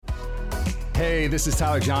Hey, this is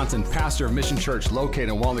Tyler Johnson, pastor of Mission Church located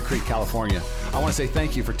in Walnut Creek, California. I want to say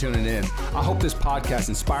thank you for tuning in. I hope this podcast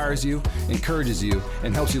inspires you, encourages you,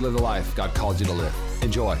 and helps you live the life God called you to live.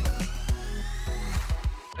 Enjoy.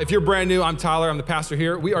 If you're brand new, I'm Tyler. I'm the pastor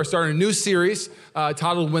here. We are starting a new series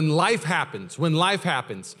titled When Life Happens. When Life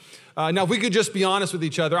Happens. Now, if we could just be honest with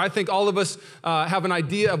each other, I think all of us have an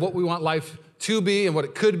idea of what we want life to be and what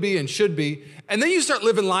it could be and should be. And then you start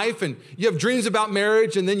living life and you have dreams about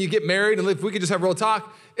marriage and then you get married. And if we could just have real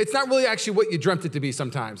talk, it's not really actually what you dreamt it to be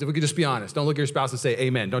sometimes. If we could just be honest. Don't look at your spouse and say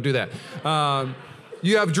amen. Don't do that.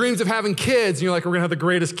 You have dreams of having kids and you're like, we're gonna have the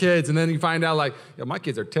greatest kids. And then you find out like, my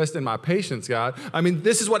kids are testing my patience, God. I mean,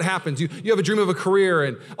 this is what happens. You have a dream of a career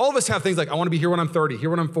and all of us have things like, I wanna be here when I'm 30,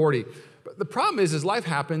 here when I'm 40. But the problem is life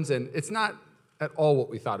happens and it's not at all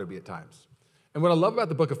what we thought it would be at times. And what I love about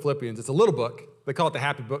the book of Philippians, it's a little book. They call it the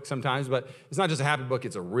happy book sometimes, but it's not just a happy book,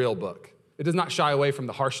 it's a real book. It does not shy away from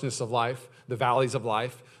the harshness of life, the valleys of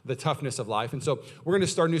life, the toughness of life. And so we're gonna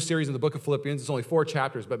start a new series in the book of Philippians. It's only 4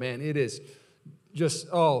 chapters, but man, it is just,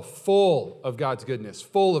 full of God's goodness,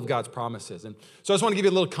 full of God's promises. And so I just wanna give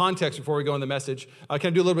you a little context before we go in the message. Can I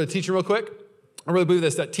do a little bit of teaching real quick? I really believe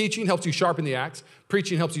this, that teaching helps you sharpen the axe,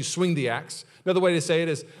 preaching helps you swing the axe. Another way to say it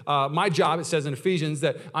is, my job, it says in Ephesians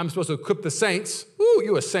that I'm supposed to equip the saints. Ooh,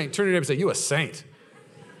 you a saint. Turn to your neighbor and say, you a saint.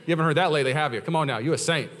 You haven't heard that lately, have you? Come on now, you a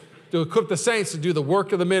saint. To equip the saints to do the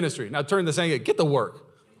work of the ministry. Now turn to the saint, get the work.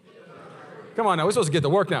 Come on now, we're supposed to get to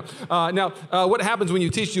work now. What happens when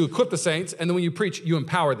you teach, you equip the saints, and then when you preach, you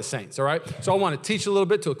empower the saints, all right? So I want to teach a little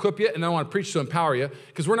bit to equip you, and then I want to preach to empower you,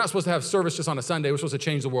 because we're not supposed to have service just on a Sunday. We're supposed to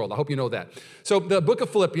change the world. I hope you know that. So the book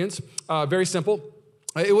of Philippians, very simple.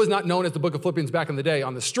 It was not known as the book of Philippians back in the day.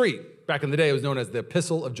 On the street, back in the day, it was known as the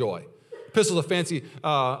Epistle of Joy. Epistle is a fancy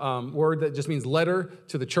word that just means letter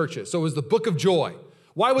to the churches. So it was the book of joy.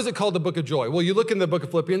 Why was it called the book of joy? Well, you look in the book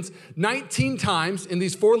of Philippians, 19 times in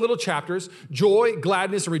these 4 little chapters, joy,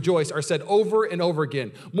 gladness, and rejoice are said over and over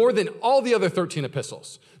again, more than all the other 13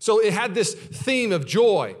 epistles. So it had this theme of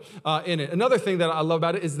joy in it. Another thing that I love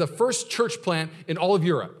about it is the first church plant in all of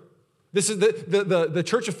Europe. This is the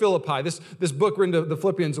church of Philippi. This book written to the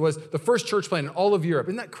Philippians was the first church plant in all of Europe.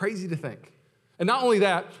 Isn't that crazy to think? And not only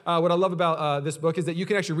that, what I love about this book is that you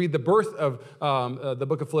can actually read the birth of the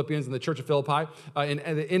book of Philippians and the church of Philippi at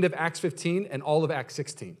the end of Acts 15 and all of Acts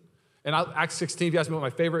 16. And Acts 16, if you ask me what my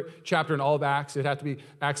favorite chapter in all of Acts, it'd have to be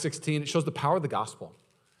Acts 16. It shows the power of the gospel.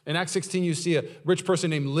 In Acts 16, you see a rich person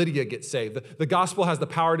named Lydia get saved. The gospel has the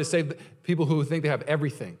power to save people who think they have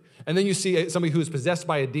everything. And then you see somebody who is possessed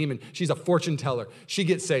by a demon. She's a fortune teller. She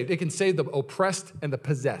gets saved. It can save the oppressed and the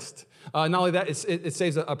possessed. Not only that, it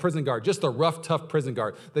saves a prison guard, just a rough, tough prison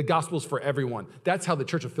guard. The gospel's for everyone. That's how the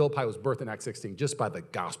church of Philippi was birthed in Acts 16, just by the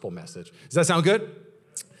gospel message. Does that sound good?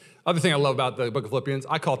 Other thing I love about the book of Philippians,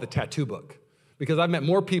 I call it the tattoo book, because I've met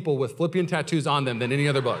more people with Philippian tattoos on them than any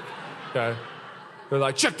other book, okay? They're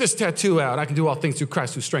like, check this tattoo out. I can do all things through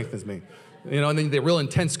Christ who strengthens me. And then the real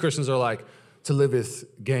intense Christians are like, to live is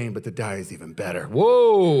gain, but to die is even better.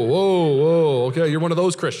 Whoa. Okay, you're one of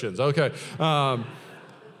those Christians. Okay.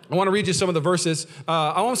 I want to read you some of the verses.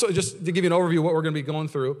 I also, just to give you an overview of what we're going to be going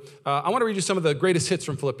through, I want to read you some of the greatest hits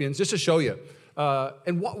from Philippians, just to show you.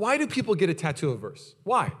 And why do people get a tattoo of a verse?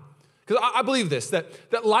 Why? Because I believe this,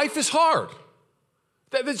 that life is hard.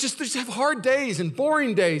 That they just have hard days and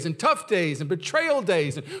boring days and tough days and betrayal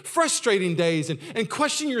days and frustrating days and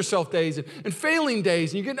questioning yourself days and failing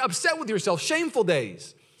days and you're getting upset with yourself, shameful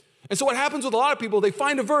days. And so what happens with a lot of people, they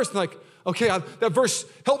find a verse and like, okay, that verse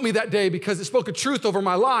helped me that day because it spoke a truth over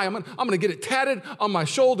my lie. I'm gonna get it tatted on my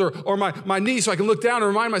shoulder or my knee so I can look down and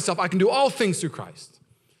remind myself I can do all things through Christ.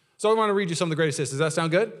 So I want to read you some of the greatest hits. Does that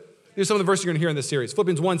sound good? These are some of the verses you're gonna hear in this series.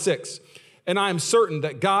 Philippians 1:6. And I am certain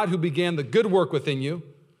that God who began the good work within you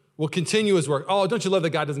will continue his work. Oh, don't you love that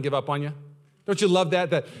God doesn't give up on you? Don't you love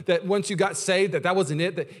that once you got saved, that wasn't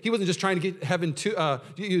it, that he wasn't just trying to get heaven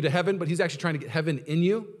you to heaven, but he's actually trying to get heaven in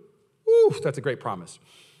you? Woo, that's a great promise.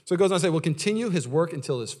 So it goes on to say, we'll continue his work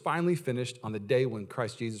until it is finally finished on the day when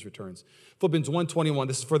Christ Jesus returns. Philippians 1:21,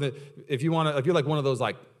 this is for if you're like one of those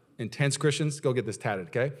like intense Christians, go get this tatted,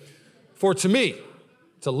 okay? For to me,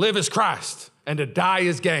 to live is Christ and to die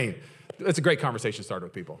is gain. It's a great conversation starter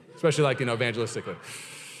with people, especially like, evangelistically.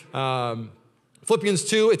 Philippians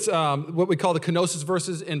 2, it's what we call the kenosis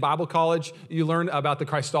verses in Bible college. You learn about the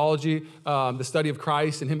Christology, the study of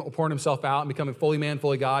Christ and him pouring himself out and becoming fully man,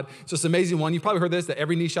 fully God. So it's an amazing one. You've probably heard this, that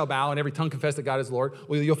every knee shall bow and every tongue confess that God is Lord.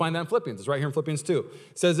 Well, you'll find that in Philippians. It's right here in Philippians 2.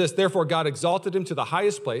 It says this, therefore God exalted him to the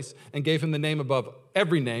highest place and gave him the name above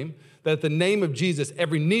every name, that at the name of Jesus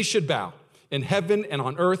every knee should bow in heaven and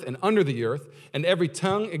on earth and under the earth, and every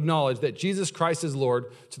tongue acknowledge that Jesus Christ is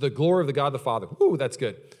Lord to the glory of the God the Father. Ooh, that's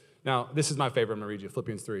good. Now, this is my favorite. I'm going to read you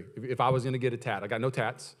Philippians 3. If I was going to get a tat, I got no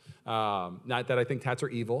tats. Not that I think tats are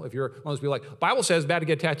evil. If you're one of those people like, Bible says it's bad to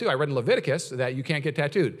get tattooed. I read in Leviticus that you can't get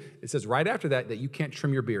tattooed. It says right after that you can't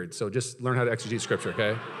trim your beard. So just learn how to exegete scripture,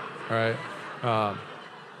 okay? All right?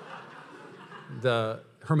 The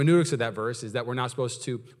hermeneutics of that verse is that we're not supposed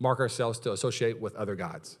to mark ourselves to associate with other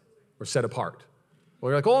gods. We're set apart. Well,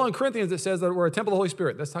 you're like, oh, in Corinthians, it says that we're a temple of the Holy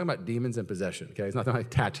Spirit. That's talking about demons and possession, okay? It's not talking about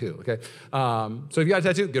tattoo, okay? So if you got a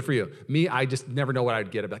tattoo, good for you. Me, I just never know what I'd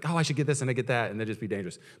get. I'd be like, oh, I should get this and I get that, and that'd just be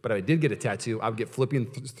dangerous. But if I did get a tattoo, I would get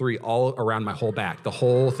Philippians 3 all around my whole back, the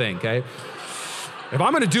whole thing, okay? If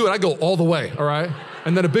I'm gonna do it, I go all the way, all right?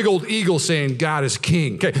 And then a big old eagle saying, God is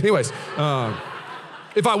king. Okay, anyways,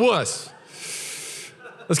 if I was.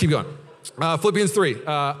 Let's keep going. Philippians 3.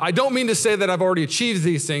 I don't mean to say that I've already achieved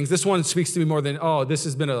these things. This one speaks to me more than, this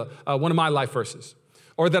has been one of my life verses.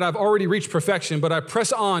 Or that I've already reached perfection, but I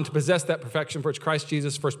press on to possess that perfection for which Christ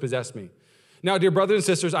Jesus first possessed me. Now, dear brothers and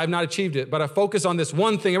sisters, I have not achieved it, but I focus on this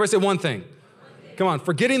one thing. Everybody say one thing. Come on,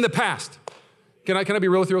 forgetting the past. Can I be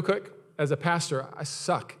real with you real quick? As a pastor, I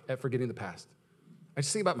suck at forgetting the past. I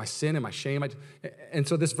just think about my sin and my shame. And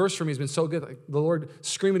so this verse for me has been so good. Like the Lord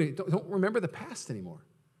screaming at me, don't remember the past anymore.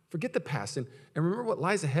 Forget the past and remember what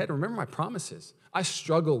lies ahead and remember my promises. I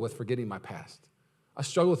struggle with forgetting my past. I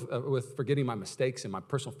struggle with forgetting my mistakes and my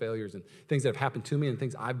personal failures and things that have happened to me and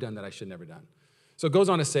things I've done that I should never done. So it goes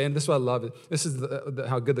on to say, and this is what I love, this is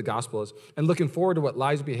how good the gospel is, and looking forward to what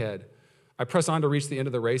lies ahead, I press on to reach the end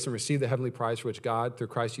of the race and receive the heavenly prize for which God, through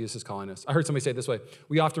Christ Jesus, is calling us. I heard somebody say it this way,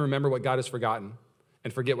 we often remember what God has forgotten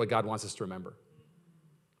and forget what God wants us to remember.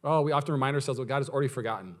 Oh, we often remind ourselves what God has already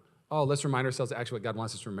forgotten. Oh, let's remind ourselves actually what God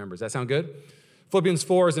wants us to remember. Does that sound good? Philippians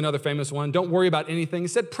 4 is another famous one. Don't worry about anything.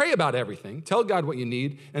 Instead, pray about everything. Tell God what you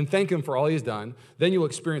need and thank him for all he's done. Then you'll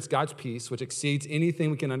experience God's peace, which exceeds anything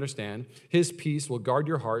we can understand. His peace will guard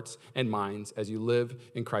your hearts and minds as you live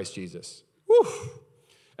in Christ Jesus. Whew.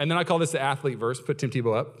 And then I call this the athlete verse. Put Tim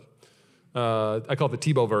Tebow up. I call it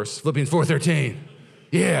the Tebow verse. Philippians 4:13.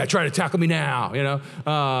 Yeah, try to tackle me now,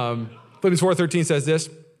 Philippians 4:13 says this.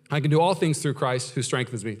 I can do all things through Christ who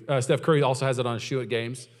strengthens me. Steph Curry also has it on his shoe at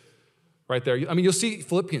games, right there. I mean, you'll see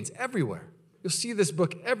Philippians everywhere. You'll see this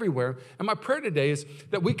book everywhere. And my prayer today is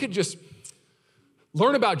that we could just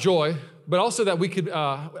learn about joy, but also that we could,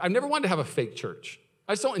 I've never wanted to have a fake church.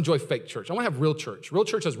 I just don't enjoy fake church. I want to have real church. Real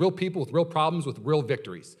church has real people with real problems, with real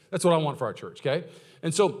victories. That's what I want for our church, okay?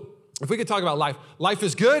 And so if we could talk about life, life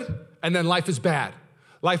is good, and then life is bad.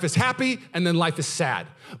 Life is happy, and then life is sad.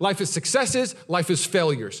 Life is successes, life is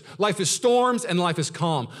failures. Life is storms, and life is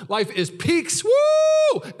calm. Life is peaks,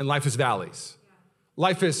 woo, and life is valleys.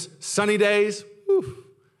 Life is sunny days, woo,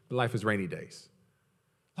 and life is rainy days.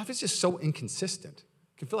 Life is just so inconsistent.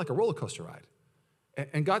 It can feel like a roller coaster ride.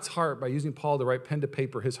 And God's heart, by using Paul to write pen to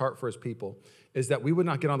paper his heart for his people, is that we would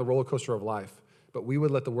not get on the roller coaster of life, but we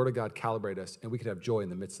would let the word of God calibrate us, and we could have joy in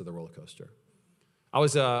the midst of the roller coaster. I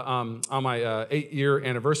was on my 8-year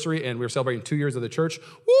anniversary, and we were celebrating 2 years of the church.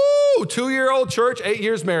 Woo! 2-year-old church, 8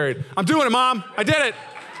 years married. I'm doing it, Mom. I did it.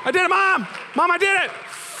 I did it, Mom. Mom, I did it.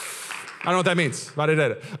 I don't know what that means, but I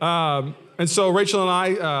did it. And so Rachel and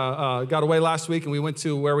I got away last week, and we went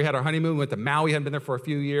to where we had our honeymoon. We went to Maui. Hadn't been there for a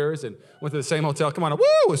few years, and went to the same hotel. Come on, woo!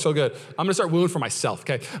 It was so good. I'm going to start wooing for myself,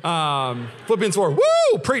 okay? Philippians 4,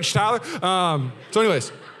 woo! Preach, Tyler. So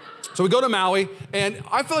anyways. So we go to Maui, and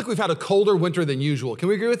I feel like we've had a colder winter than usual. Can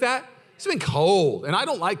we agree with that? It's been cold, and I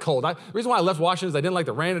don't like cold. The reason why I left Washington is I didn't like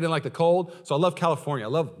the rain, I didn't like the cold, so I love California. I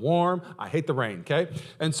love warm, I hate the rain, okay?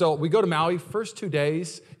 And so we go to Maui. First 2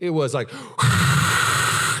 days, it was like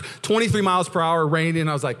 23 miles per hour, raining, and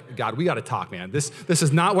I was like, God, we got to talk, man. This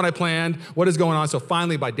is not what I planned. What is going on? So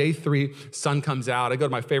finally, by day 3, sun comes out. I go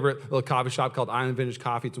to my favorite little coffee shop called Island Vintage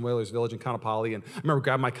Coffee. It's in Whalers Village in Kaanapali, and I remember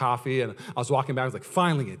grabbing my coffee, and I was walking back. I was like,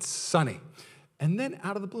 finally, it's sunny. And then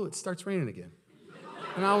out of the blue, it starts raining again.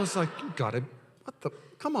 And I was like, you got it.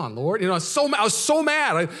 Come on, Lord. I was so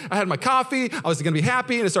mad. I had my coffee. I was going to be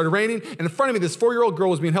happy, and it started raining. And in front of me, this 4-year-old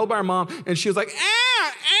girl was being held by her mom, and she was like,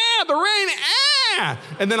 the rain,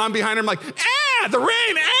 And then I'm behind her. I'm like, the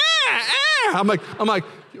rain, I'm like,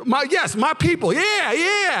 my people,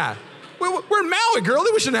 yeah. We're in Maui, girl.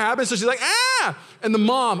 We shouldn't happen. So she's like, And the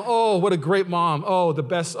mom, oh, what a great mom. Oh, the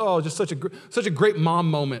best. Oh, just such a great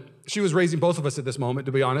mom moment. She was raising both of us at this moment,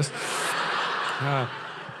 to be honest.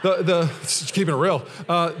 Keeping it real.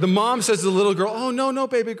 The mom says to the little girl, oh, no,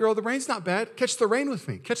 baby girl, the rain's not bad. Catch the rain with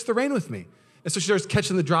me. And so she starts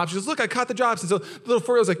catching the drops. She goes, look, I caught the drops. And so the little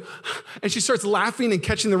 4-year-old's like, and she starts laughing and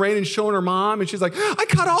catching the rain and showing her mom. And she's like, I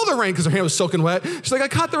caught all the rain because her hand was soaking wet. She's like, I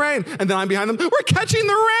caught the rain. And then I'm behind them. We're catching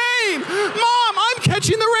the rain. Mom, I'm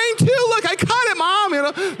catching the rain too. Look, I caught it, Mom. You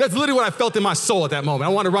know, that's literally what I felt in my soul at that moment.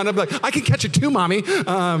 I want to run up and be like, I can catch it too, Mommy.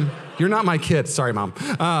 You're not my kid. Sorry, Mom.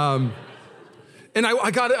 And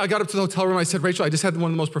I got up to the hotel room. I said, Rachel, I just had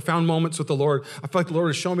one of the most profound moments with the Lord. I feel like the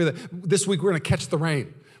Lord is showing me that this week we're going to catch the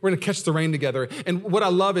rain. We're going to catch the rain together. And what I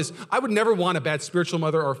love is I would never want a bad spiritual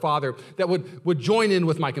mother or father that would join in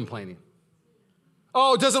with my complaining.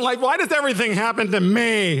 Oh, why does everything happen to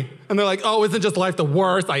me? And they're like, oh, isn't just life the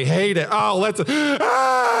worst? I hate it. Oh,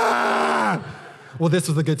 well, this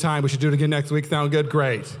was a good time. We should do it again next week. Sound good?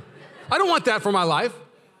 Great. I don't want that for my life.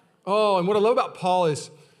 Oh, and what I love about Paul is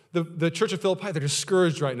the church of Philippi, they're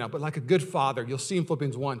discouraged right now, but like a good father, you'll see in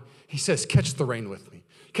Philippians 1, he says, catch the rain with me.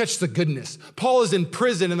 Catch the goodness. Paul is in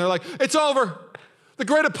prison, and they're like, it's over. The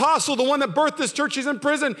great apostle, the one that birthed this church, he's in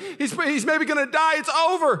prison. He's maybe going to die. It's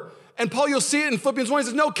over. And Paul, you'll see it in Philippians 1. He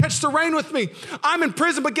says, no, catch the rain with me. I'm in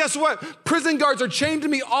prison, but guess what? Prison guards are chained to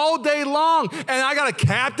me all day long, and I got a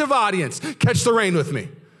captive audience. Catch the rain with me.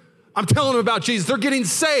 I'm telling them about Jesus. They're getting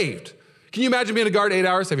saved. Can you imagine being a guard 8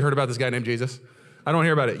 hours? Have you heard about this guy named Jesus? I don't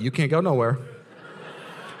hear about it. You can't go nowhere.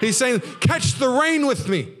 He's saying, catch the rain with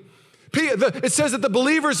me. It says that the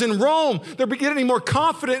believers in Rome, they're getting more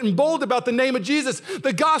confident and bold about the name of Jesus.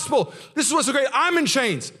 The gospel, this is what's so great. I'm in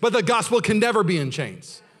chains, but the gospel can never be in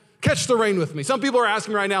chains. Catch the rain with me. Some people are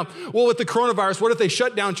asking me right now, well, with the coronavirus, what if they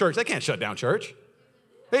shut down church? They can't shut down church.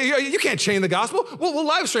 Hey, you can't chain the gospel. We'll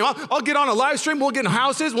live stream. I'll get on a live stream. We'll get in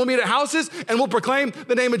houses. We'll meet at houses, and we'll proclaim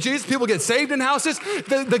the name of Jesus. People get saved in houses.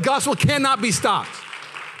 The gospel cannot be stopped.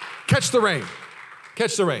 Catch the rain.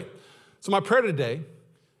 Catch the rain. So my prayer today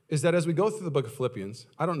is that as we go through the book of Philippians,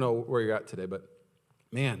 I don't know where you're at today, but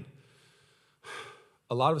man,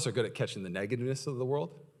 a lot of us are good at catching the negativeness of the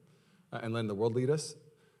world and letting the world lead us.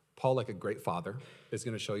 Paul, like a great father, is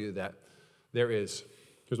going to show you that here's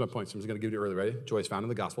my point. So I'm just going to give you early, ready? Joy is found in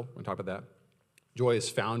the gospel. We're going to talk about that. Joy is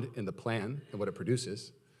found in the plan and what it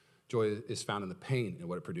produces. Joy is found in the pain and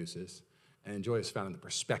what it produces. And joy is found in the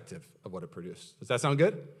perspective of what it produced. Does that sound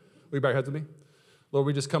good? Will you bow your heads with me? Lord,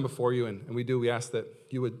 we just come before you, and we ask that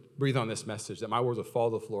you would breathe on this message, that my words would fall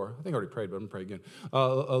to the floor. I think I already prayed, but I'm going to pray again.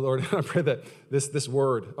 Lord, I pray that this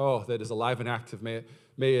word, that is alive and active, may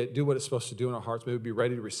it do what it's supposed to do in our hearts. May we be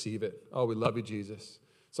ready to receive it. Oh, we love you, Jesus.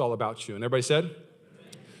 It's all about you. And everybody said? Amen.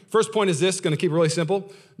 First point is this, going to keep it really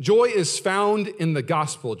simple. Joy is found in the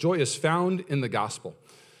gospel. Joy is found in the gospel.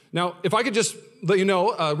 Now, if I could just let you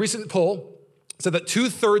know, a recent poll said that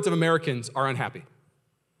 2/3 of Americans are unhappy.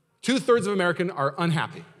 2/3 of Americans are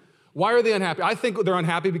unhappy. Why are they unhappy? I think they're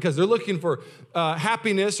unhappy because they're looking for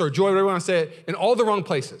happiness or joy, whatever you want to say it, in all the wrong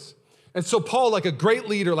places. And so Paul, like a great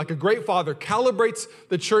leader, like a great father, calibrates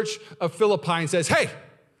the church of Philippi and says, hey,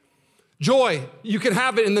 joy, you can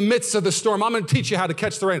have it in the midst of the storm. I'm going to teach you how to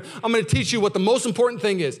catch the rain. I'm going to teach you what the most important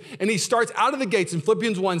thing is. And he starts out of the gates in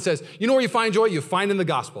Philippians 1 says, you know where you find joy? You find in the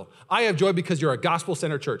gospel. I have joy because you're a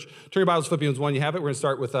gospel-centered church. Turn your Bibles to Philippians 1. You have it. We're going to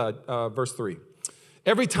start with verse 3.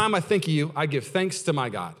 Every time I think of you, I give thanks to my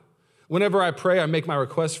God. Whenever I pray, I make my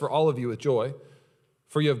requests for all of you with joy,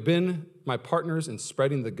 for you have been my partners in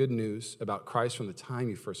spreading the good news about Christ from the time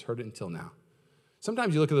you first heard it until now.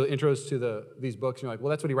 Sometimes you look at the intros to these books, and you're like, well,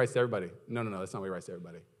 that's what he writes to everybody. No, that's not what he writes to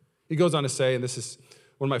everybody. He goes on to say, and this is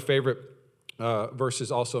one of my favorite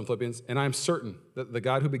verses also in Philippians, and I'm certain that the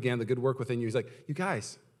God who began the good work within you, he's like, you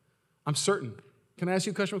guys, I'm certain. Can I ask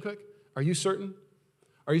you a question real quick? Are you certain?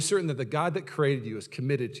 Are you certain that the God that created you is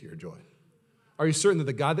committed to your joy? Are you certain that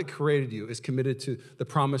the God that created you is committed to the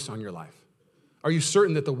promise on your life? Are you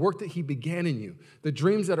certain that the work that he began in you, the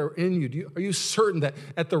dreams that are in you, are you certain that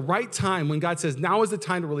at the right time when God says, now is the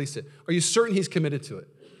time to release it, are you certain he's committed to it?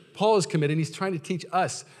 Paul is committed, and he's trying to teach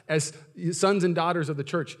us as sons and daughters of the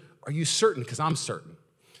church, are you certain? Because I'm certain.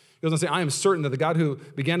 He goes on to say, I am certain that the God who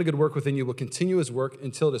began a good work within you will continue his work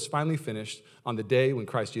until it is finally finished on the day when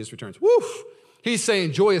Christ Jesus returns. Woof! He's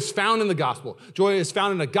saying joy is found in the gospel. Joy is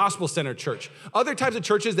found in a gospel-centered church. Other types of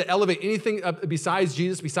churches that elevate anything besides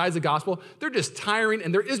Jesus, besides the gospel, they're just tiring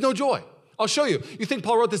and there is no joy. I'll show you. You think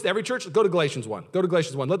Paul wrote this to every church? Go to Galatians 1. Go to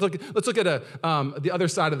Galatians 1. Let's look at the other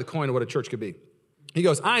side of the coin of what a church could be. He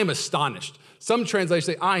goes, I am astonished. Some translations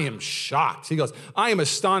say, I am shocked. He goes, I am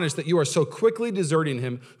astonished that you are so quickly deserting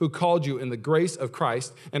him who called you in the grace of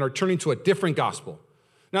Christ and are turning to a different gospel.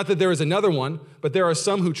 Not that there is another one, but there are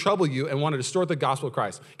some who trouble you and want to distort the gospel of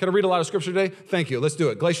Christ. Can I read a lot of scripture today? Thank you. Let's do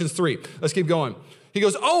it. Galatians 3. Let's keep going. He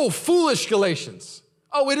goes, oh, foolish Galatians.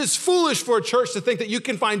 Oh, it is foolish for a church to think that you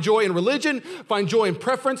can find joy in religion, find joy in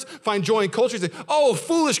preference, find joy in culture. Oh,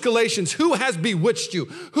 foolish Galatians, who has bewitched you?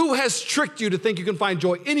 Who has tricked you to think you can find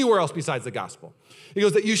joy anywhere else besides the gospel? He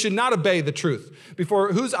goes that you should not obey the truth,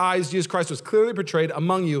 before whose eyes Jesus Christ was clearly portrayed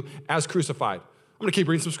among you as crucified. I'm going to keep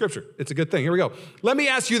reading some scripture. It's a good thing. Here we go. Let me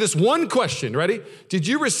ask you this one question. Ready? Did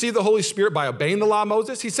you receive the Holy Spirit by obeying the law of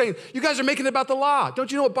Moses? He's saying, you guys are making it about the law.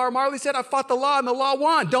 Don't you know what Bar Marley said? I fought the law and the law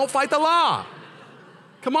won. Don't fight the law.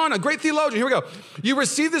 Come on, a great theologian. Here we go. You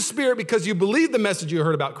received the Spirit because you believed the message you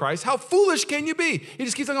heard about Christ. How foolish can you be? He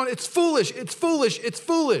just keeps on going, it's foolish, it's foolish, it's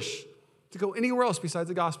foolish to go anywhere else besides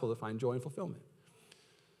the gospel to find joy and fulfillment.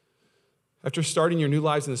 After starting your new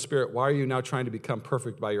lives in the Spirit, why are you now trying to become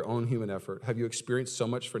perfect by your own human effort? Have you experienced so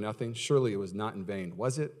much for nothing? Surely it was not in vain.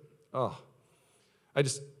 Was it? Oh, I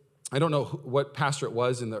don't know what pastor it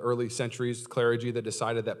was in the early centuries, clergy, that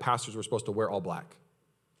decided that pastors were supposed to wear all black.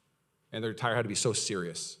 And their attire had to be so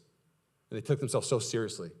serious. And they took themselves so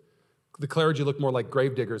seriously. The clergy looked more like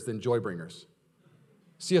grave diggers than joy bringers.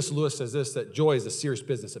 C.S. Lewis says this, that joy is the serious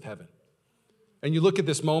business of heaven. And you look at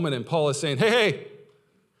this moment and Paul is saying, hey,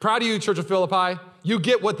 proud of you, Church of Philippi. You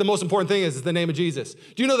get what the most important thing is the name of Jesus.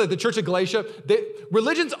 Do you know that the Church of Galatia,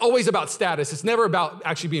 religion's always about status. It's never about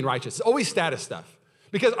actually being righteous. It's always status stuff.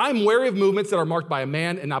 Because I'm wary of movements that are marked by a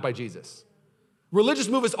man and not by Jesus. Religious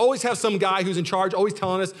movements always have some guy who's in charge, always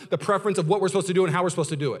telling us the preference of what we're supposed to do and how we're supposed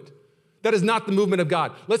to do it. That is not the movement of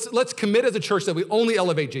God. Let's commit as a church that we only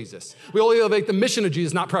elevate Jesus. We only elevate the mission of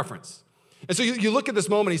Jesus, not preference. And so you look at this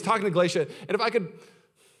moment, he's talking to Galatia, and if I could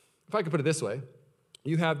put it this way,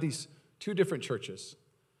 you have these two different churches,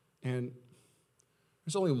 and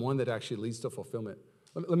there's only one that actually leads to fulfillment.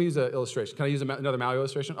 Let me use an illustration. Can I use another Maui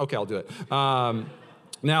illustration? Okay, I'll do it.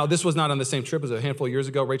 Now, this was not on the same trip. It was a handful of years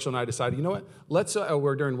ago. Rachel and I decided, you know what?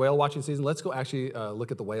 We're during whale watching season. Let's go actually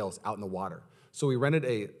look at the whales out in the water. So we rented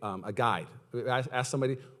a guide. We asked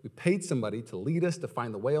somebody, we paid somebody to lead us to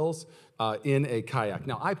find the whales in a kayak.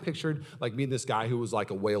 Now, I pictured like meeting this guy who was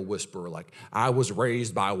like a whale whisperer, like, I was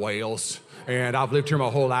raised by whales, and I've lived here my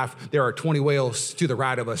whole life. There are 20 whales to the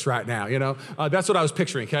right of us right now, you know? That's what I was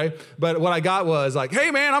picturing, okay? But what I got was like,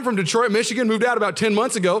 hey, man, I'm from Detroit, Michigan, moved out about 10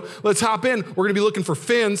 months ago. Let's hop in. We're going to be looking for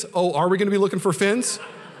fins. Oh, are we going to be looking for fins?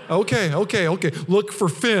 Okay. Look for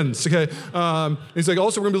fins, okay? He's like,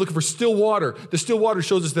 also, we're going to be looking for still water. The still water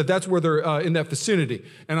shows us that that's where they're in that vicinity.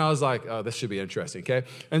 And I was like, oh, this should be interesting, okay?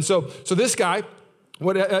 And so this guy,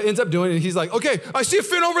 what ends up doing, and he's like, okay, I see a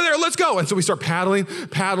fin over there, let's go. And so we start paddling.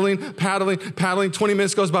 20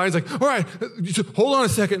 minutes goes by, and he's like, all right, hold on a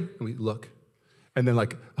second. And we look. And then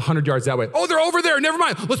like 100 yards that way. Oh, they're over there, never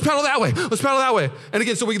mind. Let's paddle that way. And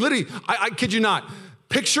again, so we literally, I kid you not,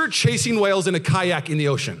 picture chasing whales in a kayak in the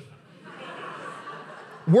ocean.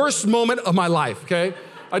 Worst moment of my life, okay?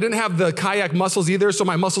 I didn't have the kayak muscles either, so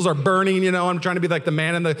my muscles are burning, you know. I'm trying to be like the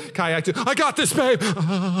man in the kayak too. I got this, babe. You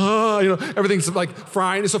know, everything's like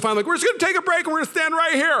frying. So finally, like, we're just gonna take a break and we're gonna stand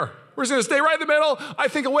right here. We're just gonna stay right in the middle. I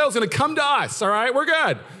think a whale's gonna come to us, all right? We're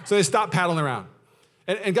good. So they stopped paddling around.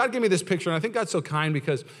 And God gave me this picture, and I think God's so kind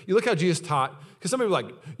because you look how Jesus taught, because some people are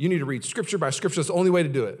like, you need to read scripture by scripture. That's the only way to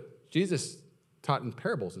do it. Jesus taught in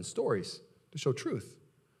parables and stories to show truth.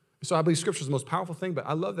 So I believe scripture is the most powerful thing, but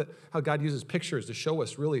I love that how God uses pictures to show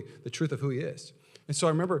us really the truth of who he is. And so I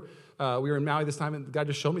remember we were in Maui this time, and God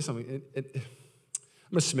just showed me something. I'm going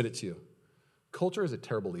to submit it to you. Culture is a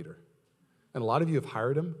terrible leader. And a lot of you have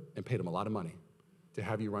hired him and paid him a lot of money to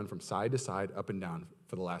have you run from side to side, up and down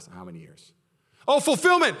for the last how many years? Oh,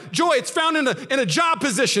 fulfillment, joy, it's found in a job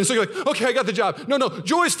position. So you're like, okay, I got the job. No,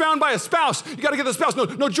 joy is found by a spouse. You got to get the spouse.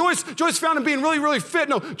 No, joy is found in being really, really fit.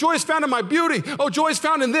 No, joy is found in my beauty. Oh, joy is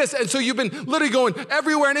found in this. And so you've been literally going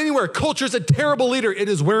everywhere and anywhere. Culture is a terrible leader. It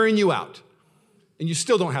is wearing you out. And you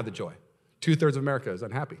still don't have the joy. 2/3 of America is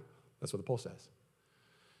unhappy. That's what the poll says.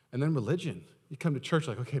 And then religion. You come to church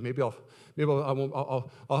like, okay, maybe I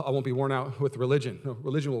won't be worn out with religion. No,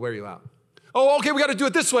 religion will wear you out. Oh, okay, we got to do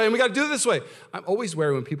it this way, and we got to do it this way. I'm always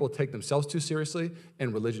wary when people take themselves too seriously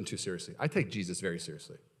and religion too seriously. I take Jesus very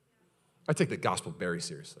seriously. I take the gospel very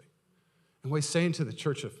seriously. And what he's saying to the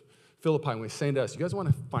church of Philippi, and what he's saying to us, you guys want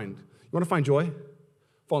to find joy?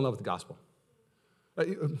 Fall in love with the gospel.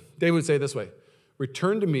 David would say it this way,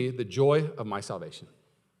 return to me the joy of my salvation.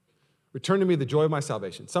 Return to me the joy of my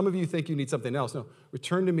salvation. Some of you think you need something else. No,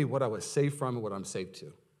 return to me what I was saved from and what I'm saved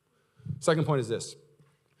to. Second point is this.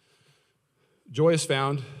 Joy is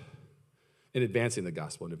found in advancing the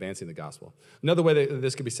gospel, Another way that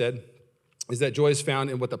this could be said is that joy is found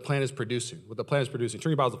in what the plan is producing.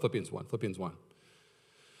 Turn your Bibles to Philippians 1.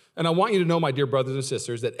 And I want you to know, my dear brothers and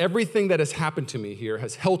sisters, that everything that has happened to me here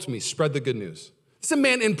has helped me spread the good news. This is a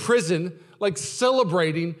man in prison, like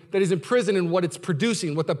celebrating that he's in prison and what it's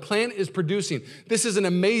producing, what the plan is producing. This is an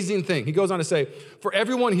amazing thing. He goes on to say, for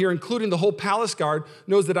everyone here, including the whole palace guard,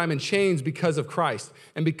 knows that I'm in chains because of Christ.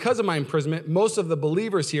 And because of my imprisonment, most of the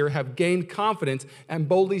believers here have gained confidence and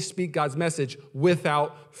boldly speak God's message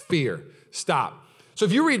without fear. Stop. So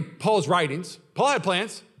if you read Paul's writings, Paul had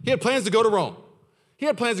plans. He had plans to go to Rome. He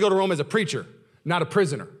had plans to go to Rome as a preacher, not a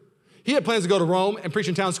prisoner. He had plans to go to Rome and preach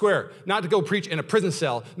in town square, not to go preach in a prison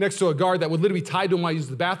cell next to a guard that would literally be tied to him while he used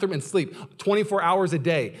the bathroom and sleep 24 hours a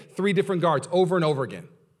day, 3 different guards over and over again.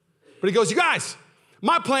 But he goes, you guys,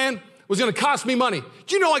 my plan was gonna cost me money.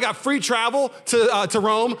 Do you know I got free travel to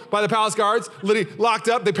Rome by the palace guards? Literally locked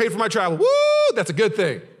up, they paid for my travel. Woo, that's a good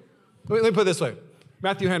thing. Let me put it this way.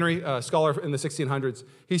 Matthew Henry, a scholar in the 1600s,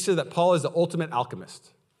 he said that Paul is the ultimate alchemist.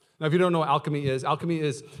 Now, if you don't know what alchemy is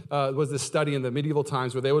was this study in the medieval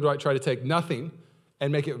times where they would try to take nothing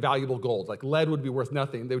and make it valuable gold. Like lead would be worth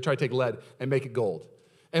nothing. They would try to take lead and make it gold.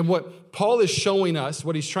 And what Paul is showing us,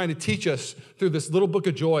 what he's trying to teach us through this little book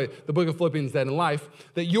of joy, the book of Philippians, that in life,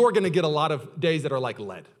 that you're going to get a lot of days that are like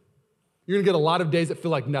lead. You're going to get a lot of days that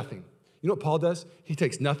feel like nothing. You know what Paul does? He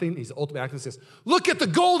takes nothing. He's the ultimate alchemist. He says, look at the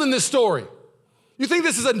gold in this story. You think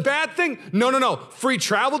this is a bad thing? No. Free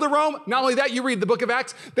travel to Rome. Not only that, you read the book of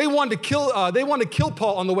Acts. They wanted to kill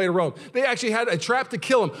Paul on the way to Rome. They actually had a trap to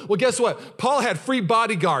kill him. Well, guess what? Paul had free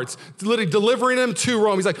bodyguards, literally delivering him to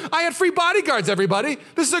Rome. He's like, I had free bodyguards, everybody.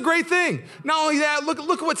 This is a great thing. Not only that, look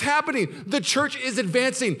at what's happening. The church is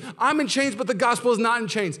advancing. I'm in chains, but the gospel is not in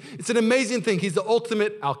chains. It's an amazing thing. He's the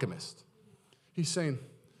ultimate alchemist. He's saying,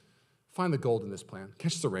 find the gold in this plan.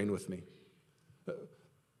 Catch the rain with me.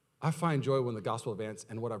 I find joy when the gospel advances,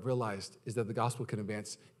 and what I've realized is that the gospel can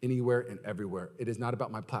advance anywhere and everywhere. It is not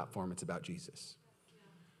about my platform, it's about Jesus.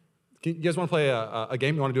 You guys want to play a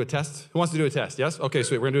game? You want to do a test? Who wants to do a test? Yes? Okay,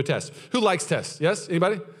 sweet, we're going to do a test. Who likes tests? Yes?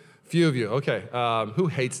 Anybody? Few of you, okay. Who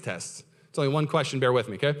hates tests? It's only one question, bear with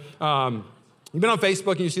me, okay? You've been on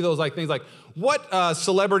Facebook and you see those things like, what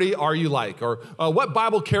celebrity are you like? Or what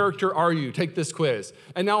Bible character are you? Take this quiz.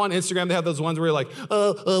 And now on Instagram, they have those ones where you're like,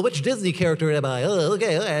 which Disney character am I? Oh,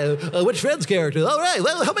 okay. Which Friends character? All right.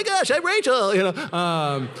 Well, oh my gosh, I'm Rachel. You guys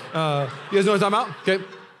know what I'm talking about? Okay.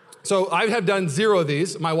 So I have done 0 of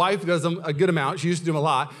these. My wife does them a good amount. She used to do them a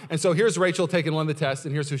lot. And so here's Rachel taking one of the tests,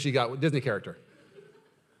 and here's who she got. Disney character.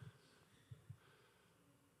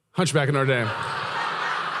 Hunchback of Notre Dame.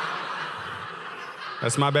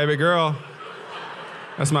 That's my baby girl.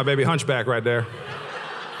 That's my baby hunchback right there.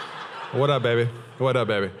 What up, baby? What up,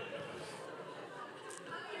 baby?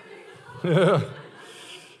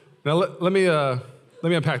 Now, let me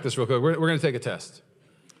unpack this real quick. We're going to take a test.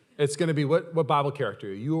 It's going to be what Bible character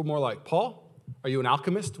are you? You are more like Paul? Are you an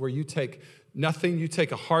alchemist where you take nothing, you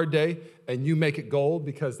take a hard day and you make it gold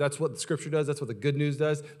because that's what the scripture does, that's what the good news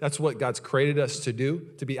does, that's what God's created us to do,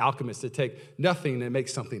 to be alchemists, to take nothing and make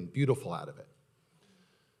something beautiful out of it?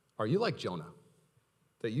 Are you like Jonah,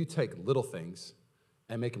 that you take little things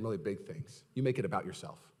and make them really big things? You make it about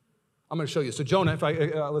yourself. I'm going to show you. So Jonah,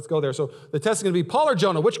 let's go there. So the test is going to be Paul or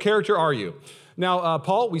Jonah. Which character are you? Now,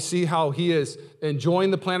 Paul, we see how he is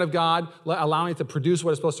enjoying the plan of God, allowing it to produce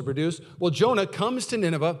what it's supposed to produce. Well, Jonah comes to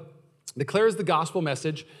Nineveh, declares the gospel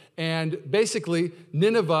message, and basically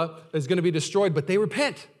Nineveh is going to be destroyed, but they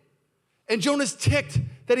repent. And Jonah's ticked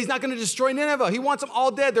that he's not going to destroy Nineveh. He wants them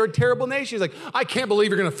all dead. They're a terrible nation. He's like, I can't believe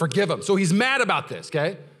you're going to forgive them. So he's mad about this,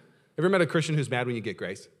 okay? Ever met a Christian who's mad when you get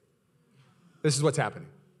grace? This is what's happening.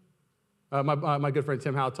 My good friend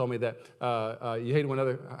Tim Howe told me that you hate one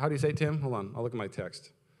another. How do you say it, Tim? Hold on, I'll look at my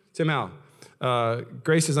text. Tim Howe,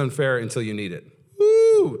 grace is unfair until you need it.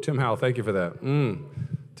 Woo! Tim Howe, thank you for that.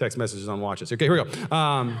 Text messages on watches. Okay, here we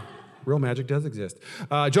go. Real magic does exist.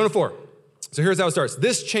 Jonah 4. So here's how it starts.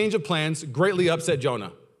 This change of plans greatly upset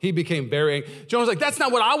Jonah. He became very angry. Jonah's like, that's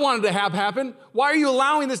not what I wanted to have happen. Why are you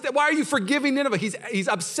allowing this? Why are you forgiving Nineveh? He's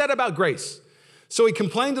upset about grace. So he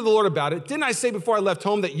complained to the Lord about it. Didn't I say before I left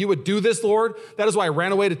home that you would do this, Lord? That is why I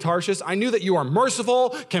ran away to Tarshish. I knew that you are merciful,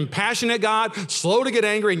 compassionate God, slow to get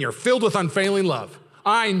angry, and you're filled with unfailing love.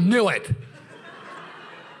 I knew it.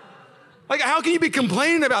 Like, how can you be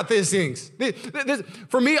complaining about these things?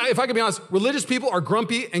 For me, if I can be honest, religious people are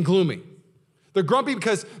grumpy and gloomy. They're grumpy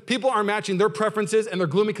because people aren't matching their preferences, and they're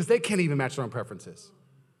gloomy because they can't even match their own preferences.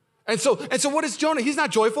 And so what is Jonah? He's not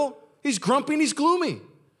joyful. He's grumpy and he's gloomy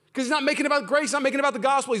because he's not making it about grace, not making it about the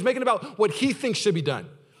gospel. He's making it about what he thinks should be done.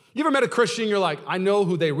 You ever met a Christian, you're like, I know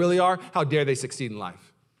who they really are. How dare they succeed in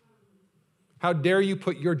life? How dare you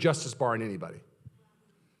put your justice bar on anybody?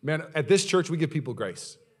 Man, at this church, we give people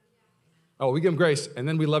grace. Oh, we give them grace, and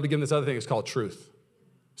then we love to give them this other thing. It's called truth.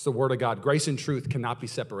 It's the word of God. Grace and truth cannot be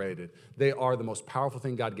separated. They are the most powerful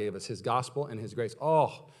thing God gave us, his gospel and his grace.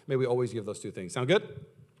 Oh, may we always give those two things. Sound good?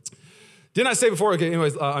 Didn't I say before, okay,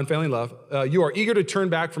 anyways, unfailing love, you are eager to turn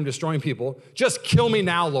back from destroying people. Just kill me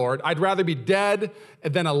now, Lord. I'd rather be dead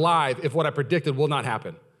than alive if what I predicted will not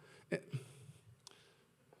happen.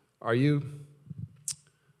 Are you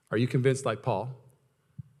convinced, like Paul,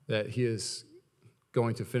 that he is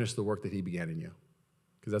going to finish the work that he began in you?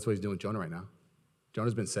 Because that's what he's doing with Jonah right now.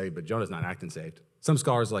 Jonah's been saved, but Jonah's not acting saved. Some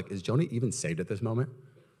scholars are like, is Jonah even saved at this moment?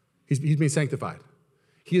 He's being sanctified.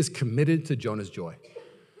 He is committed to Jonah's joy.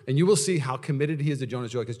 And you will see how committed he is to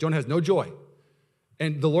Jonah's joy, because Jonah has no joy.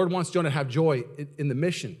 And the Lord wants Jonah to have joy in the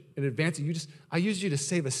mission, in advancing. I used you to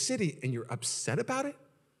save a city, and you're upset about it?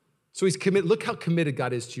 So he's committed. Look how committed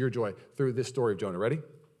God is to your joy through this story of Jonah. Ready?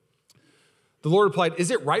 The Lord replied, is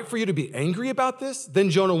it right for you to be angry about this? Then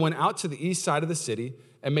Jonah went out to the east side of the city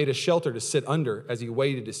and made a shelter to sit under as he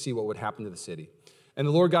waited to see what would happen to the city. And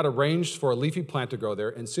the Lord God arranged for a leafy plant to grow there,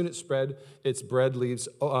 and soon it spread its broad leaves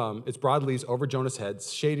over Jonah's head,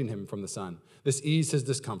 shading him from the sun. This eased his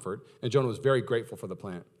discomfort, and Jonah was very grateful for the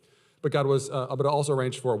plant. But God also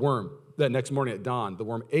arranged for a worm that next morning at dawn, the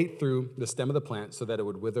worm ate through the stem of the plant so that it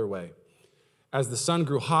would wither away. As the sun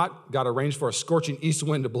grew hot, God arranged for a scorching east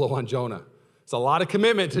wind to blow on Jonah. It's a lot of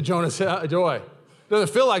commitment to Jonah's joy.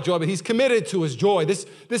 Doesn't feel like joy, but he's committed to his joy.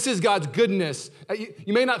 This is God's goodness.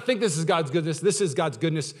 You may not think this is God's goodness. This is God's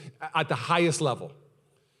goodness at the highest level.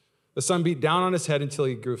 The sun beat down on his head until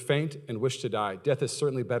he grew faint and wished to die. Death is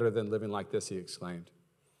certainly better than living like this, he exclaimed.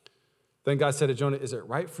 Then God said to Jonah, is it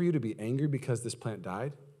right for you to be angry because this plant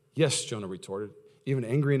died? Yes, Jonah retorted, even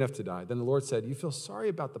angry enough to die. Then the Lord said, you feel sorry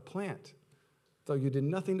about the plant, though you did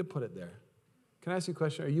nothing to put it there. Can I ask you a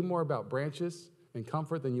question? Are you more about branches and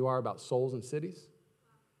comfort than you are about souls and cities?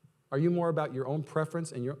 Are you more about your own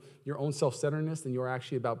preference and your own self-centeredness than you are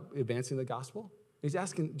actually about advancing the gospel? He's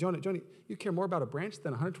asking, Jonah, you care more about a branch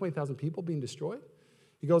than 120,000 people being destroyed?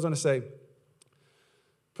 He goes on to say,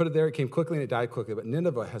 put it there, it came quickly and it died quickly, but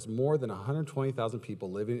Nineveh has more than 120,000 people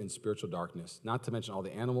living in spiritual darkness, not to mention all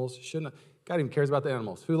the animals. God even cares about the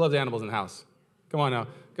animals. Who loves animals in the house? Come on now.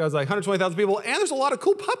 God's like 120,000 people, and there's a lot of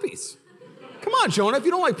cool puppies. Come on, Jonah, if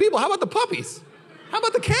you don't like people, how about the puppies? How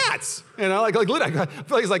about the cats? I feel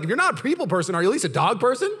like he's like, if you're not a people person, are you at least a dog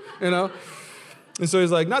person? And so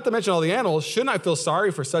he's like, not to mention all the animals, shouldn't I feel sorry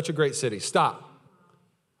for such a great city? Stop.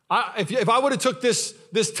 If I would have took this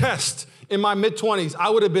test in my mid-20s, I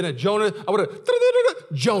would have been a Jonah. I would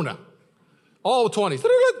have, Jonah. All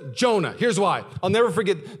 20s, Jonah. Here's why. I'll never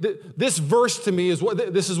forget, this verse to me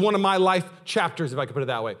this is one of my life chapters, if I could put it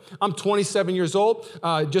that way. I'm 27 years old,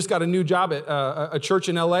 just got a new job at a church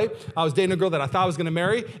in LA. I was dating a girl that I thought I was gonna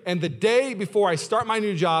marry, and the day before I start my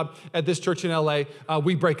new job at this church in LA,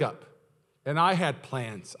 we break up. And I had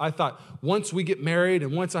plans. I thought, once we get married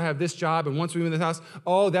and once I have this job and once we move in this house,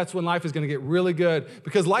 that's when life is going to get really good.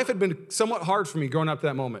 Because life had been somewhat hard for me growing up to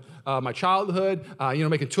that moment. My childhood,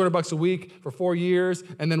 making $200 a week for 4 years,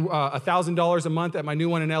 and then $1,000 a month at my new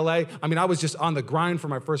one in LA. I was just on the grind for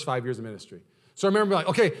my first 5 years of ministry. So I remember like,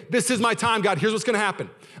 okay, this is my time, God. Here's what's going to happen.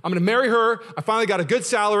 I'm going to marry her. I finally got a good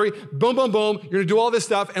salary. Boom, boom, boom. You're going to do all this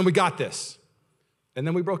stuff, and we got this. And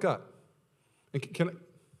then we broke up. And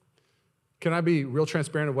Can I be real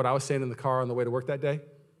transparent of what I was saying in the car on the way to work that day?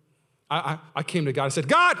 I came to God and said,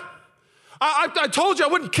 God, I told you I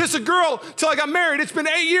wouldn't kiss a girl till I got married. It's been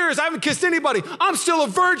 8 years. I haven't kissed anybody. I'm still a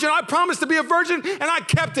virgin. I promised to be a virgin, and I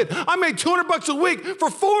kept it. I made $200 a week for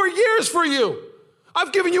 4 years for you.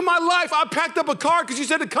 I've given you my life. I packed up a car because you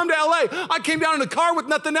said to come to LA. I came down in a car with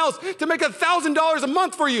nothing else to make $1,000 a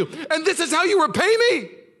month for you. And this is how you repay me?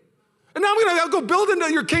 And now I'm going to go build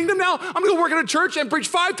into your kingdom now. I'm going to work in a church and preach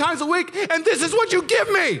 5 times a week, and this is what you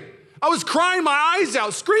give me. I was crying my eyes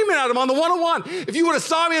out, screaming at him on the 101. If you would have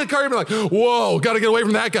saw me in the car, you'd be like, whoa, got to get away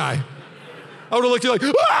from that guy. I would have looked at you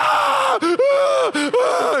like, ah, ah,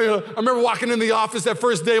 ah. I remember walking in the office that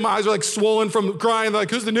first day, my eyes were like swollen from crying. They're like,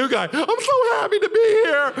 who's the new guy? I'm so happy to be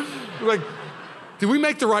here. Like, did we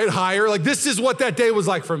make the right hire? Like, this is what that day was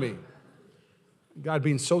like for me. God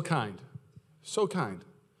being so kind, so kind.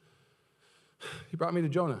 He brought me to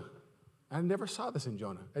Jonah. I never saw this in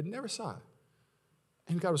Jonah. I never saw it.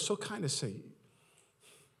 And God was so kind to say,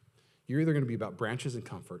 you're either going to be about branches and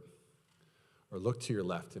comfort or look to your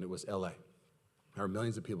left, and it was LA. There are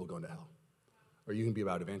millions of people going to hell. Or you can be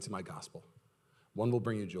about advancing my gospel. One will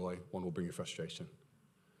bring you joy, one will bring you frustration.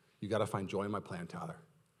 You got to find joy in my plan, Tyler.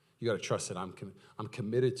 You got to trust that I'm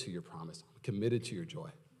committed to your promise. I'm committed to your joy.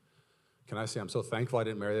 Can I say I'm so thankful I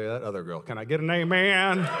didn't marry that other girl? Can I get an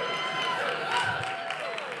amen?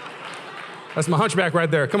 That's my hunchback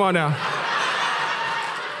right there. Come on now.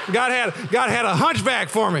 God had a hunchback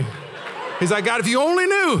for me. He's like, God, if you only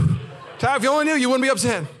knew. Ty, if you only knew, you wouldn't be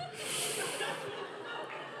upset.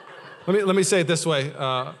 Let me say it this way.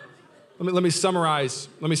 Let me summarize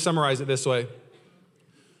it this way.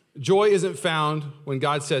 Joy isn't found when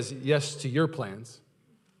God says yes to your plans.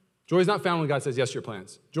 Joy is not found when God says yes to your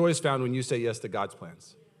plans. Joy is found when you say yes to God's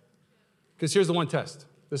plans. Because here's the one test.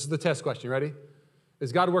 This is the test question. You ready?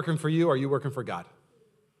 Is God working for you or are you working for God?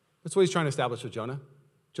 That's what he's trying to establish with Jonah.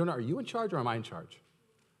 Jonah, are you in charge or am I in charge?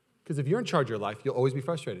 Because if you're in charge of your life, you'll always be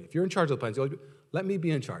frustrated. If you're in charge of the plans, let me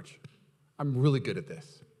be in charge. I'm really good at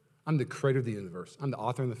this. I'm the creator of the universe. I'm the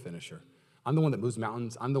author and the finisher. I'm the one that moves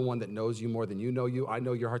mountains. I'm the one that knows you more than you know you. I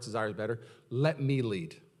know your heart's desire is better. Let me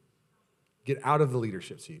lead. Get out of the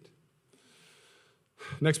leadership seat.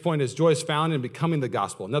 Next point is joy is found in becoming the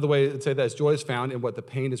gospel. Another way to say that is joy is found in what the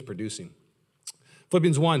pain is producing.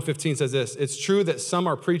 Philippians 1:15 says this, it's true that some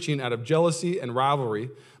are preaching out of jealousy and rivalry,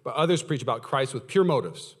 but others preach about Christ with pure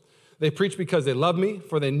motives. They preach because they love me,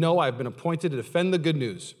 for they know I have been appointed to defend the good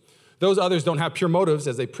news. Those others don't have pure motives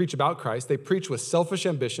as they preach about Christ. They preach with selfish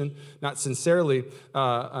ambition, not sincerely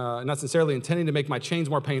intending to make my chains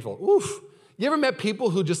more painful. Oof. You ever met people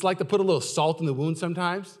who just like to put a little salt in the wound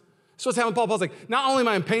sometimes? So what's happening, Paul's like, not only am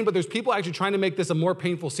I in pain, but there's people actually trying to make this a more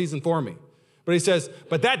painful season for me. But he says,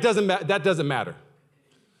 but that doesn't matter.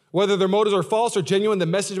 Whether their motives are false or genuine, the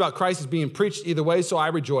message about Christ is being preached either way, so I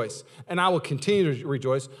rejoice. And I will continue to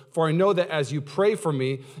rejoice, for I know that as you pray for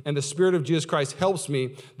me and the Spirit of Jesus Christ helps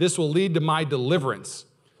me, this will lead to my deliverance.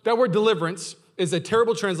 That word deliverance is a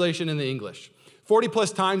terrible translation in the English. 40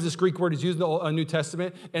 plus times this Greek word is used in the New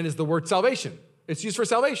Testament and is the word salvation. It's used for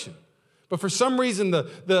salvation. But for some reason,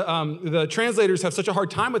 the translators have such a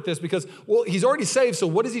hard time with this because, well, he's already saved, so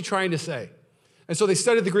what is he trying to say? And so they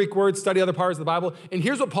study the Greek words, study other parts of the Bible, and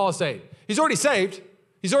here's what Paul is saying. He's already saved.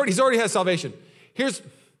 He's already has salvation. Here's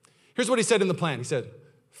what he said in the plan. He said,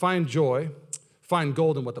 find joy, find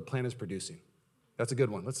gold in what the plan is producing. That's a good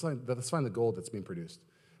one. Let's find the gold that's being produced.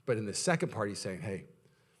 But in the second part, he's saying, hey,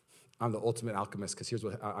 I'm the ultimate alchemist because here's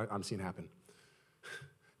what I'm seeing happen.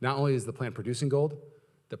 Not only is the plan producing gold,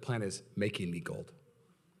 the plan is making me gold.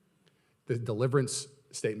 The deliverance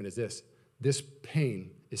statement is this. This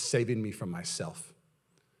pain is saving me from myself.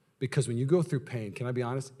 Because when you go through pain, can I be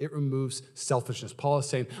honest? It removes selfishness. Paul is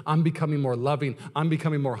saying, I'm becoming more loving. I'm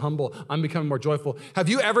becoming more humble. I'm becoming more joyful. Have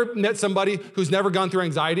you ever met somebody who's never gone through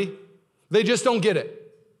anxiety? They just don't get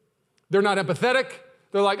it. They're not empathetic.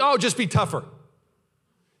 They're like, oh, just be tougher.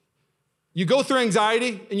 You go through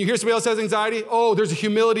anxiety and you hear somebody else has anxiety. Oh, there's a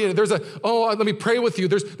humility in it. Let me pray with you.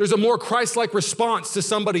 There's a more Christ-like response to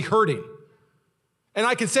somebody hurting. And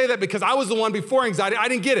I can say that because I was the one before anxiety. I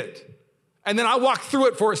didn't get it. And then I walked through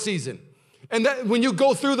it for a season. And that, when you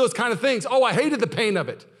go through those kind of things, oh, I hated the pain of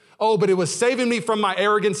it. Oh, but it was saving me from my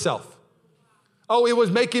arrogant self. Oh, it was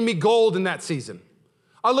making me gold in that season.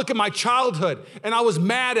 I look at my childhood and I was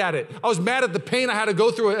mad at it. I was mad at the pain I had to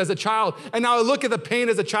go through as a child. And now I look at the pain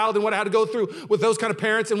as a child and what I had to go through with those kind of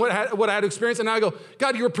parents and what I had to experience. And now I go,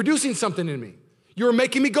 God, you were producing something in me. You were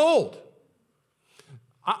making me gold.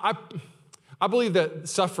 I believe that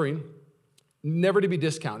suffering, never to be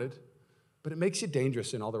discounted, but it makes you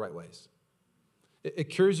dangerous in all the right ways.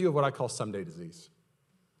 It cures you of what I call someday disease.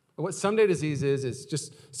 What someday disease is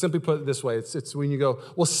just simply put it this way. It's when you go,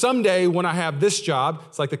 well, someday when I have this job,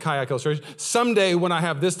 it's like the kayak illustration, someday when I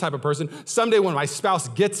have this type of person, someday when my spouse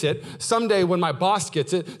gets it, someday when my boss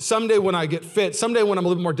gets it, someday when I get fit, someday when I'm a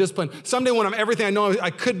little bit more disciplined, someday when I'm everything I know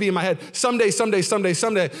I could be in my head, someday.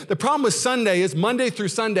 The problem with Sunday is Monday through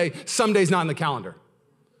Sunday, someday's not in the calendar.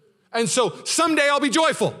 And so someday I'll be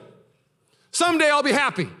joyful. Someday I'll be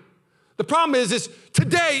happy. The problem is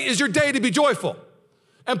today is your day to be joyful.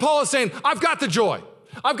 And Paul is saying, I've got the joy.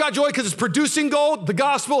 I've got joy because it's producing gold, the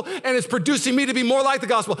gospel, and it's producing me to be more like the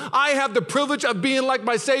gospel. I have the privilege of being like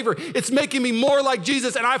my Savior. It's making me more like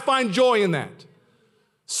Jesus, and I find joy in that.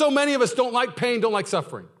 So many of us don't like pain, don't like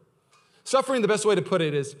suffering. Suffering, the best way to put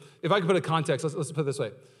it is, if I can put a context, let's put it this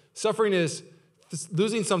way. Suffering is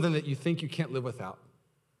losing something that you think you can't live without.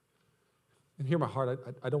 And hear my heart,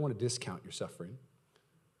 I don't want to discount your suffering.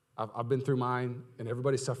 I've been through mine, and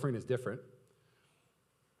everybody's suffering is different.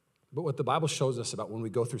 But what the Bible shows us about when we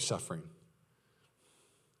go through suffering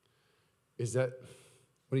is that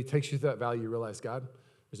when he takes you through that valley, you realize, God,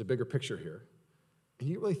 there's a bigger picture here. And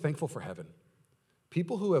you're really thankful for heaven.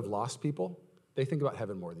 People who have lost people, they think about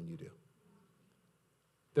heaven more than you do.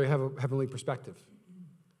 They have a heavenly perspective.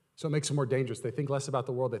 So it makes them more dangerous. They think less about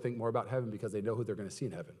the world. They think more about heaven because they know who they're going to see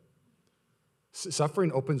in heaven.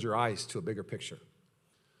 Suffering opens your eyes to a bigger picture.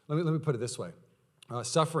 Let me put it this way.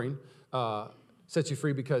 Suffering sets you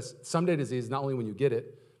free because someday disease, not only when you get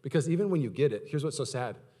it, Because even when you get it, here's what's so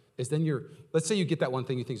sad, is then let's say you get that one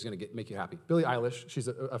thing you think is going to make you happy. Billie Eilish, she's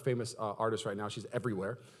a famous artist right now. She's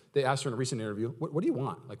everywhere. They asked her in a recent interview, what do you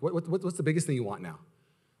want? Like, what's the biggest thing you want now?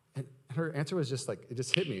 And her answer was just like, it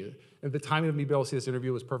just hit me. And the timing of me being able to see this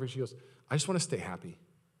interview was perfect. She goes, I just want to stay happy.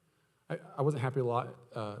 I wasn't happy a lot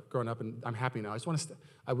growing up, and I'm happy now.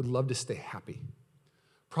 I would love to stay happy.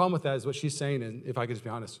 Problem with that is what she's saying, and if I could just be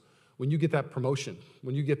honest, when you get that promotion,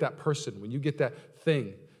 when you get that person, when you get that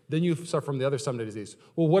thing, then you suffer from the other someday disease.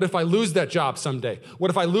 Well, what if I lose that job someday?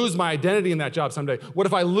 What if I lose my identity in that job someday? What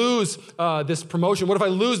if I lose this promotion? What if I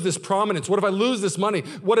lose this prominence? What if I lose this money?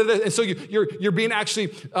 And so you're being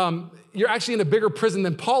actually, you're actually in a bigger prison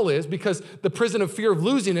than Paul is, because the prison of fear of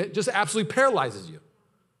losing it just absolutely paralyzes you.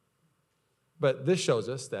 But this shows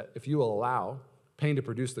us that if you will allow pain to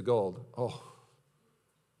produce the gold,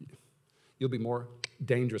 you'll be more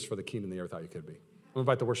dangerous for the king in the earth than you could be. I'm going to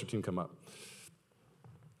invite the worship team to come up.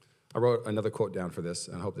 I wrote another quote down for this,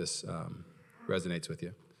 and I hope this resonates with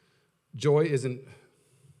you. Joy isn't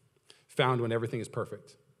found when everything is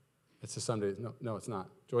perfect. It's a someday. No, it's not.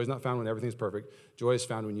 Joy is not found when everything is perfect. Joy is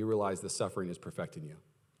found when you realize the suffering is perfecting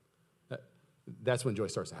you. That's when joy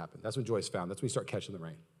starts to happen. That's when joy is found. That's when you start catching the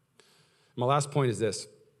rain. My last point is this.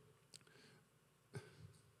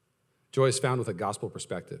 Joy is found with a gospel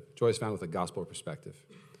perspective. Joy is found with a gospel perspective.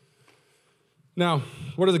 Now,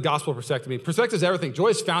 what does a gospel perspective mean? Perspective is everything. Joy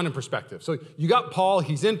is found in perspective. So you got Paul,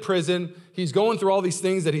 he's in prison, he's going through all these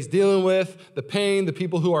things that he's dealing with, the pain, the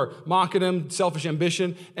people who are mocking him, selfish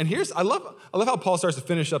ambition. And I love how Paul starts to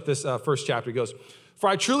finish up this first chapter. He goes, "For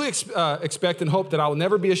I truly expect and hope that I will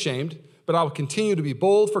never be ashamed, but I will continue to be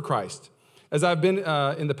bold for Christ, as I've been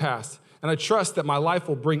in the past. And I trust that my life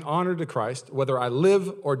will bring honor to Christ, whether I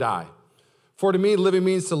live or die. For to me, living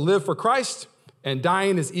means to live for Christ, and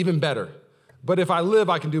dying is even better. But if I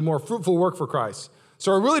live, I can do more fruitful work for Christ.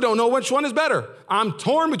 So I really don't know which one is better. I'm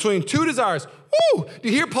torn between two desires." Woo! Do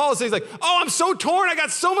you hear Paul say, he's like, I'm so torn. I got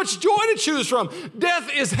so much joy to choose from. Death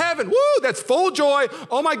is heaven. Woo! That's full joy.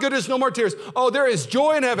 Oh my goodness, no more tears. Oh, there is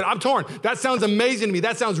joy in heaven. I'm torn. That sounds amazing to me.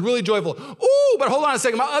 That sounds really joyful. Ooh, but hold on a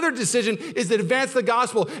second. My other decision is to advance the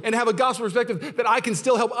gospel and have a gospel perspective that I can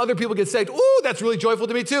still help other people get saved. Ooh, that's really joyful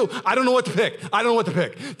to me too. I don't know what to pick.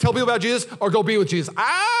 Tell people about Jesus or go be with Jesus.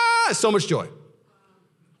 So much joy.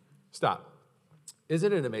 Stop.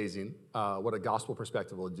 Isn't it amazing what a gospel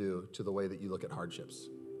perspective will do to the way that you look at hardships?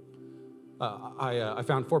 I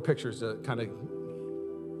found 4 pictures to kind of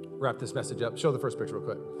wrap this message up. Show the first picture real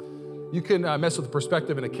quick. You can mess with the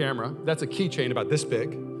perspective in a camera. That's a keychain about this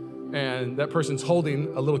big, and that person's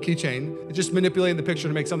holding a little keychain. It's just manipulating the picture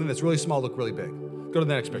to make something that's really small look really big. Go to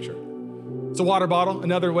the next picture. It's a water bottle,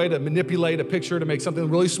 another way to manipulate a picture to make something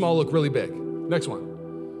really small look really big. Next one.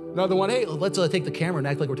 Another one, hey, let's take the camera and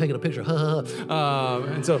act like we're taking a picture.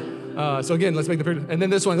 And so again, let's make the picture. And then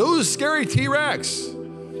this one, ooh, scary T-Rex.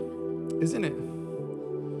 Isn't it?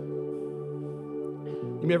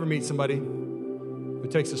 You may ever meet somebody who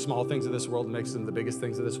takes the small things of this world and makes them the biggest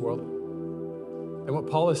things of this world? And what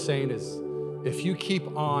Paul is saying is, if you keep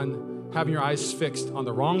on having your eyes fixed on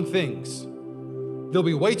the wrong things, they'll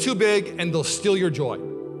be way too big and they'll steal your joy.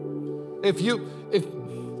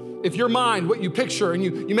 If your mind, what you picture, and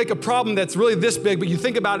you make a problem that's really this big, but you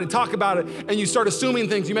think about it and talk about it, and you start assuming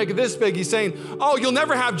things, you make it this big, he's saying, you'll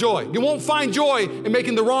never have joy. You won't find joy in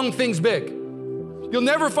making the wrong things big. You'll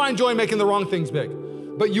never find joy in making the wrong things big.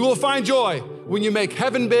 But you will find joy when you make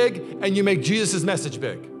heaven big and you make Jesus' message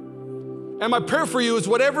big. And my prayer for you is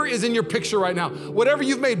whatever is in your picture right now, whatever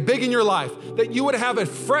you've made big in your life, that you would have a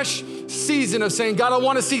fresh season of saying, God, I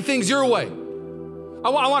want to see things your way. I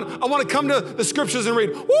want to come to the scriptures and read,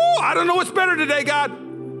 I don't know what's better today,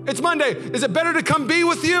 God. It's Monday. Is it better to come be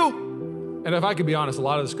with you? And if I could be honest, a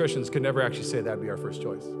lot of the Christians could never actually say that'd be our first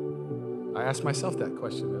choice. I asked myself that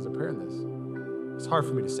question as a prayer in this. It's hard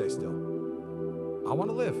for me to stay still. I want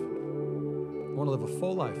to live. I want to live a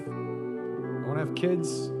full life. I want to have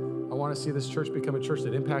kids. I want to see this church become a church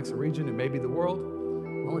that impacts a region and maybe the world.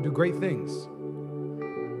 I want to do great things.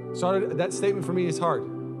 So that statement for me is hard.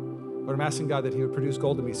 But I'm asking God that he would produce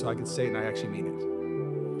gold in me so I could say it and I actually mean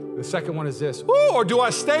it. The second one is this, or do I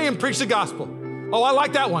stay and preach the gospel? I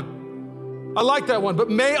like that one. But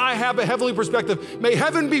may I have a heavenly perspective. May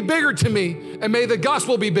heaven be bigger to me and may the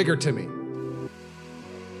gospel be bigger to me.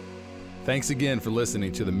 Thanks again for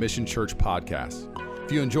listening to the Mission Church podcast.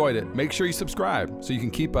 If you enjoyed it, make sure you subscribe so you can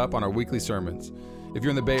keep up on our weekly sermons. If you're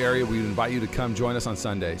in the Bay Area, we invite you to come join us on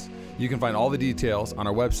Sundays. You can find all the details on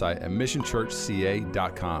our website at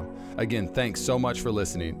missionchurchca.com. Again, thanks so much for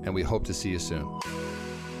listening, and we hope to see you soon.